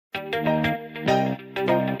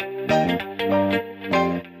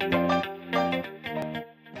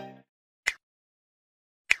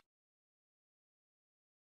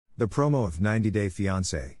The promo of 90 Day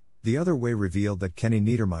Fiancé, The Other Way revealed that Kenny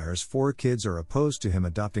Niedermeier's 4 kids are opposed to him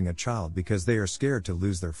adopting a child because they are scared to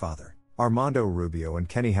lose their father. Armando Rubio and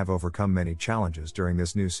Kenny have overcome many challenges during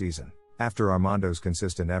this new season. After Armando's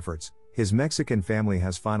consistent efforts, his Mexican family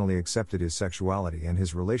has finally accepted his sexuality and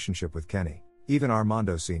his relationship with Kenny. Even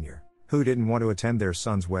Armando Sr., who didn't want to attend their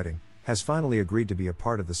son's wedding, has finally agreed to be a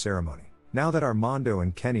part of the ceremony. Now that Armando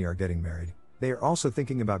and Kenny are getting married, they are also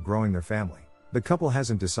thinking about growing their family. The couple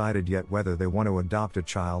hasn't decided yet whether they want to adopt a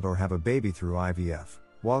child or have a baby through IVF.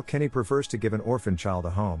 While Kenny prefers to give an orphan child a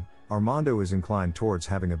home, Armando is inclined towards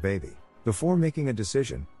having a baby. Before making a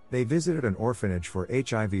decision, they visited an orphanage for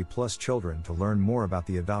HIV+ children to learn more about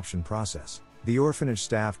the adoption process. The orphanage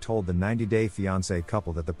staff told the 90 Day Fiancé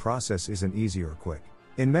couple that the process isn't easy or quick.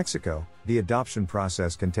 In Mexico, the adoption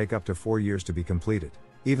process can take up to 4 years to be completed.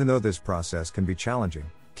 Even though this process can be challenging,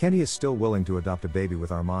 Kenny is still willing to adopt a baby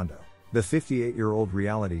with Armando. The 58-year-old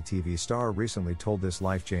reality TV star recently told this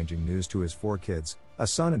life-changing news to his 4 kids, a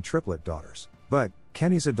son and triplet daughters. But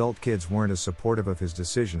Kenny's adult kids weren't as supportive of his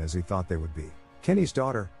decision as he thought they would be. Kenny's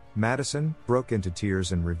daughter, Madison, broke into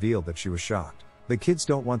tears and revealed that she was shocked. The kids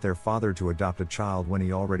don't want their father to adopt a child when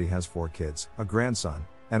he already has 4 kids, a grandson,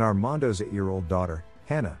 and Armando's 8-year-old daughter,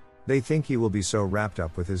 Hannah. They think he will be so wrapped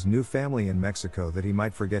up with his new family in Mexico that he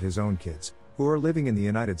might forget his own kids, who are living in the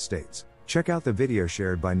United States. Check out the video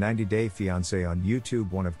shared by 90 Day Fiancé on YouTube.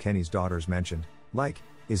 One of Kenny's daughters mentioned,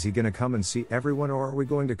 is he gonna come and see everyone, or are we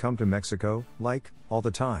going to come to Mexico, all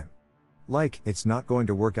the time? It's not going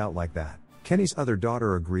to work out like that. Kenny's other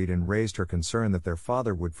daughter agreed and raised her concern that their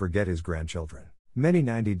father would forget his grandchildren. Many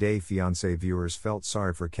 90 Day Fiancé viewers felt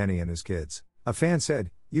sorry for Kenny and his kids. A fan said,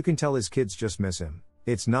 "You can tell his kids just miss him.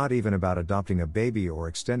 It's not even about adopting a baby or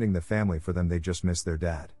extending the family for them, they just miss their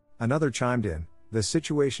dad." Another chimed in, "The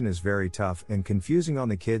situation is very tough and confusing on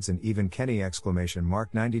the kids and even Kenny!"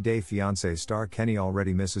 90 Day Fiancé star Kenny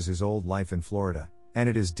already misses his old life in Florida, and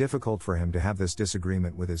it is difficult for him to have this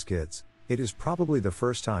disagreement with his kids. It is probably the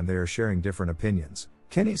first time they are sharing different opinions.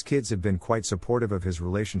 Kenny's kids have been quite supportive of his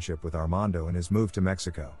relationship with Armando and his move to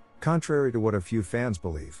Mexico. Contrary to what a few fans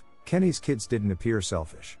believe, Kenny's kids didn't appear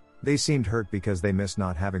selfish. They seemed hurt because they miss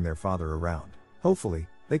not having their father around. Hopefully,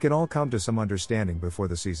 they can all come to some understanding before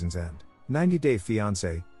the season's end. 90 Day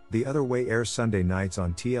Fiancé, The Other Way airs Sunday nights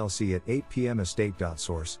on TLC at 8 p.m.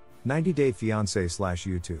 Estate.source, 90 Day Fiancé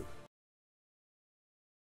 /YouTube.